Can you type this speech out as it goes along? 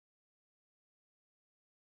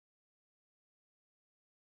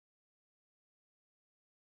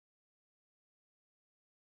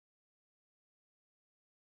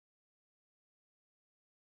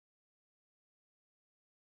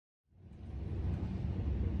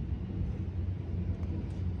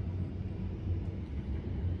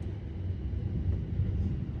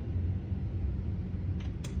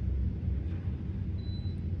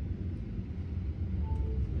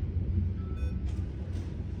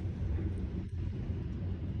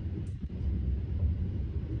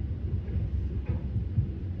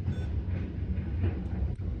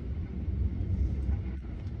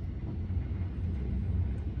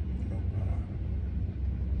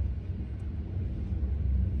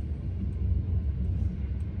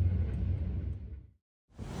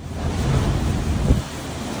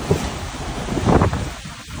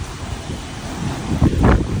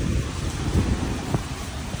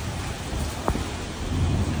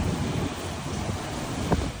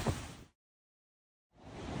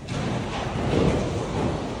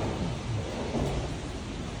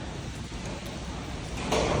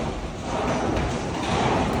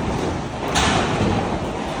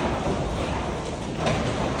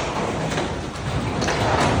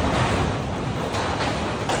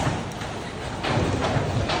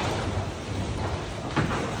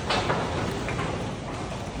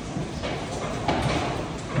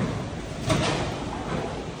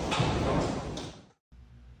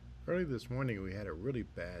Early this morning we had a really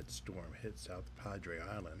bad storm hit South Padre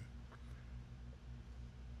Island.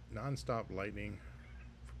 Non-stop lightning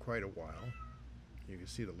for quite a while. You can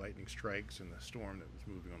see the lightning strikes and the storm that was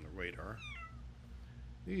moving on the radar.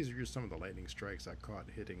 These are just some of the lightning strikes I caught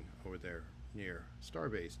hitting over there near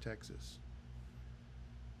Starbase, Texas.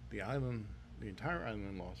 The entire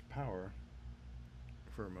island lost power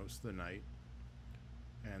for most of the night,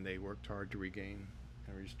 and they worked hard to regain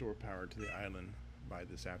and restore power to the island by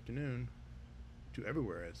this afternoon to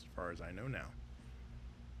everywhere as far as I know now.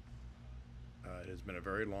 It has been a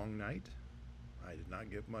very long night. I did not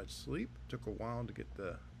get much sleep. It took a while to get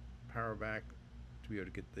the power back to be able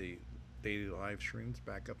to get the daily live streams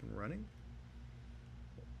back up and running.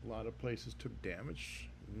 A lot of places took damage.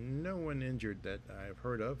 No one injured that I've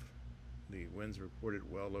heard of. The winds reported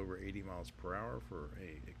well over 80 miles per hour for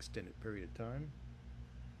an extended period of time.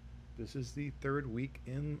 This is the third week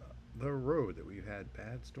in the row that we've had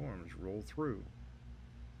bad storms roll through.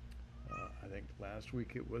 I think last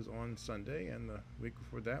week it was on Sunday, and the week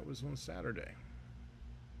before that was on Saturday.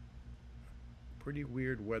 Pretty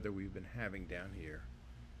weird weather we've been having down here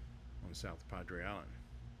on South Padre Island.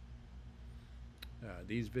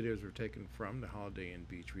 These videos were taken from the Holiday Inn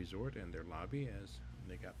Beach Resort and their lobby as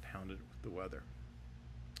they got pounded with the weather.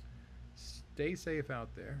 Stay safe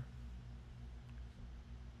out there,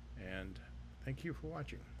 and thank you for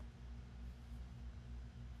watching.